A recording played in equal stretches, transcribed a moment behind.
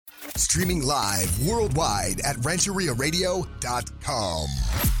Streaming live worldwide at RancheriaRadio.com.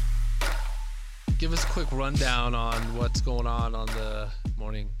 Give us a quick rundown on what's going on the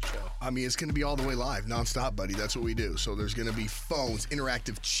morning show. I mean, it's going to be all the way live, nonstop, buddy. That's what we do. So there's going to be phones,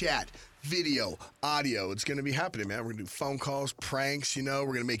 interactive chat, video, audio. It's going to be happening, man. We're going to do phone calls, pranks, We're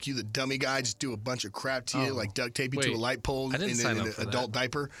going to make you the dummy guy, just do a bunch of crap to you, like duct tape you to a light pole in an adult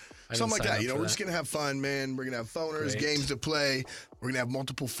diaper. Something like that. We're just going to have fun, man. We're going to have phoners, games to play. We're going to have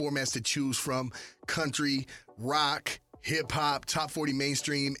multiple formats to choose from. Country, rock, hip-hop, top 40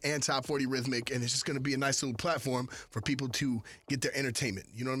 mainstream, and top 40 rhythmic, and it's just going to be a nice little platform for people to get their entertainment.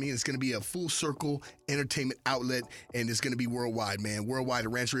 You know what I mean? It's going to be a full-circle entertainment outlet, and it's going to be worldwide, man. Worldwide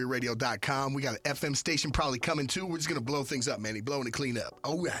at RancheriaRadio.com. We got an FM station probably coming, too. We're just going to blow things up, man. Blowing and clean up.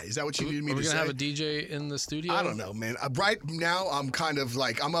 Oh, yeah. Is that what you needed me to say? Are we going to have a DJ in the studio? I don't know, man. Right now, I'm kind of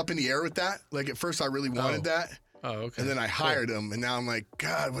like, I'm up in the air with that. Like, at first, I really wanted that. Oh, okay. And then I hired him, and now I'm like,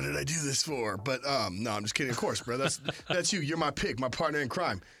 God, what did I do this for? But no, I'm just kidding. Of course, bro. That's you. You're my pick, my partner in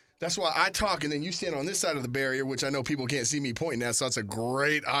crime. That's why I talk, and then you stand on this side of the barrier, which I know people can't see me pointing at, so it's a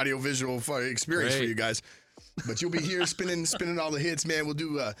great audio-visual experience for you guys. But you'll be here spinning all the hits, man. We'll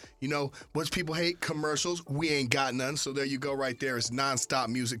do, what people hate, commercials. We ain't got none, so there you go right there. It's nonstop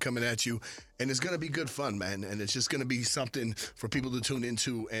music coming at you, and it's going to be good fun, man. And it's just going to be something for people to tune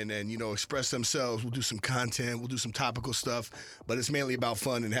into and express themselves. We'll do some content. We'll do some topical stuff, but it's mainly about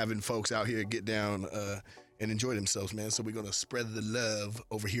fun and having folks out here get down and enjoy themselves, man. So we're going to spread the love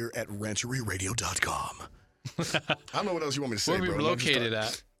over here at RancheriaRadio.com. I don't know what else you want me to say, bro. Where are we located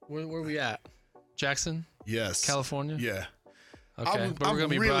at? Where are we at? Jackson? Yes. California? Yeah. Okay. I'm But we're going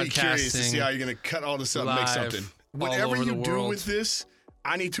to be really curious to see how broadcasting you're going to cut all this up and make something. Whatever you do with this,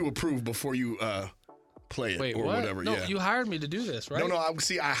 I need to approve before you play it or whatever. No, yeah. you hired me to do this, right? No. I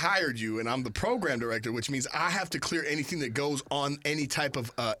hired you, and I'm the program director, which means I have to clear anything that goes on any type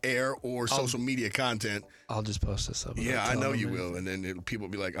of air or social media content. I'll just post this up. Yeah, I know you will, and then people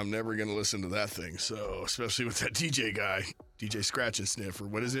will be like, I'm never going to listen to that thing. So, especially with that DJ guy, DJ Scratch and Sniff, or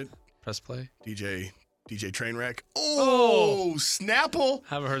what is it? Press play. DJ Trainwreck. Oh, Snapple.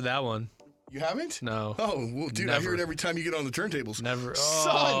 Haven't heard that one. You haven't? No. Oh, well, dude, Never. I hear it every time you get on the turntables. Never.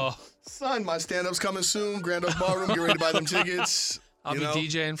 Son, my stand-up's coming soon. Grand Oaks Ballroom, get ready to buy them tickets. I'll be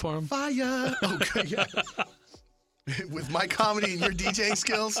DJing for him. Fire. Okay, yeah. With my comedy and your DJing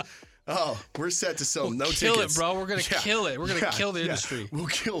skills, we're set to sell no tickets. Kill it, bro. We're going to kill it. We're going to kill the industry. We'll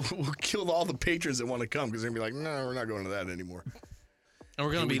kill all the patrons that want to come because they're going to be like, no, we're not going to that anymore. And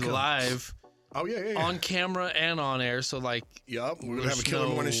we're going to be live. Oh, yeah. On camera and on air, so like... Yup, we're going to have a killer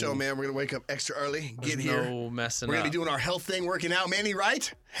morning show, man. We're going to wake up extra early, get here. No messing We're up. going to be doing our health thing, working out, Manny, right?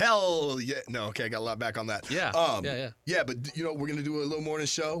 Hell yeah. No, okay, I got a lot back on that. Yeah, Yeah, but, we're going to do a little morning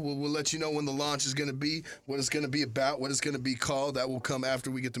show. We'll let you know when the launch is going to be, what it's going to be about, what it's going to be called. That will come after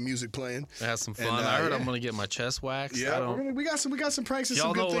we get the music playing. Have some fun. I heard I'm going to get my chest waxed. Yeah, we got some pranks and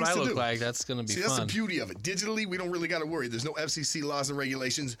some good things to do. Y'all know what I look like. That's going to be fun. That's the beauty of it. Digitally, we don't really got to worry. There's no FCC laws and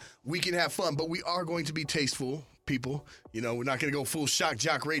regulations. We can have fun, but we are going to be tasteful people. We're not going to go full shock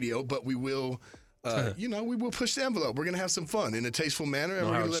jock radio, but we will, we will push the envelope. We're going to have some fun in a tasteful manner, and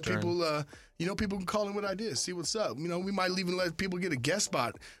we're going to let people, people can call in with ideas, see what's up. We might even let people get a guest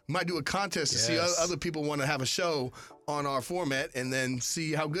spot. We might do a contest to see other people want to have a show on our format, and then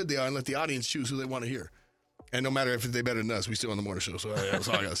see how good they are, and let the audience choose who they want to hear. And no matter if they're better than us, we still on the morning show. So that's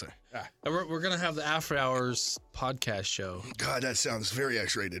all I got to say. We're going to have the After Hours podcast show. God, that sounds very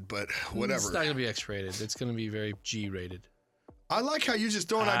X-rated, but whatever. It's not going to be X-rated. It's going to be very G-rated. I like how you just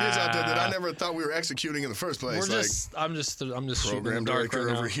throwing ideas out there that I never thought we were executing in the first place. I'm just program shooting in the dark director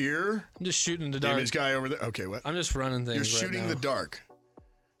right over now. here. I'm just shooting in the dark. Image guy over there. Okay, what? I'm just running things. You're shooting the dark.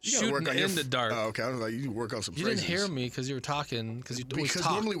 Shooting in the dark. Oh, okay. I was like, you work on some phrases. You didn't hear me because you were talking. Because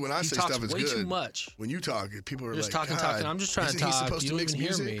normally when I say stuff, it's way good. Too much. When you talk, people are You're just like, talking. I'm just trying to talk. He's supposed to mix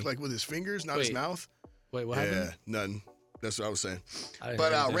music, hear me. like with his fingers, not his mouth. Wait, what happened? Yeah, nothing. That's what I was saying.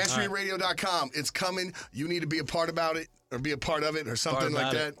 But RancheriaRadio.com, it's coming. You need to be a part about it. Or be a part of it or something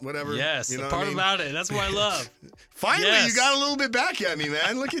like that. Whatever. Yes, a part about it. That's what I love. Finally, you got a little bit back at me,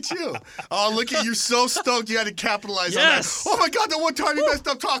 man. Look at you. Oh, look at you. So stoked you had to capitalize on that. Oh, my God, the one time you messed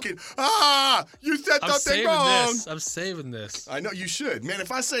up talking. You said something wrong. I'm saving this. I know you should. Man,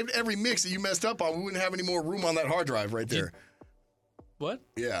 if I saved every mix that you messed up on, we wouldn't have any more room on that hard drive right there. What?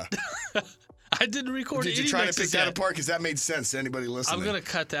 Yeah. I didn't record Did you try to pick that apart? Because that made sense to anybody listening. I'm going to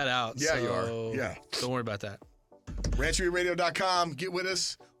cut that out. Yeah, you are. Yeah. Don't worry about that. RancheriaRadio.com. Get with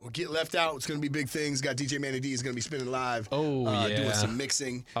us or get left out. It's going to be big things. Got DJ Manny D. He's going to be spinning live. Doing some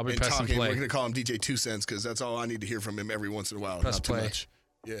mixing I'll be and talking. Play. We're going to call him DJ 2 Cents because that's all I need to hear from him every once in a while. Press Not too play. much.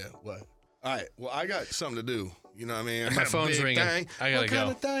 Yeah, what? All right. Well, I got something to do. You know what I mean? My phone's Big ringing. Thing. I gotta what kind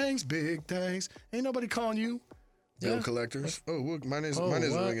go. of things? Big things. Ain't nobody calling you. Bill Yeah. collectors. Oh, look, mine is what?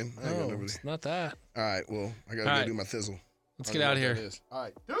 ringing. I ain't got No, nobody. it's not that. All right, well, I gotta All go right. do my thizzle. Let's get out of here. All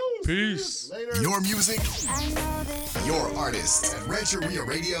right. Peace. Later. Your music, your artists at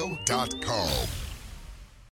RancheriaRadio.com.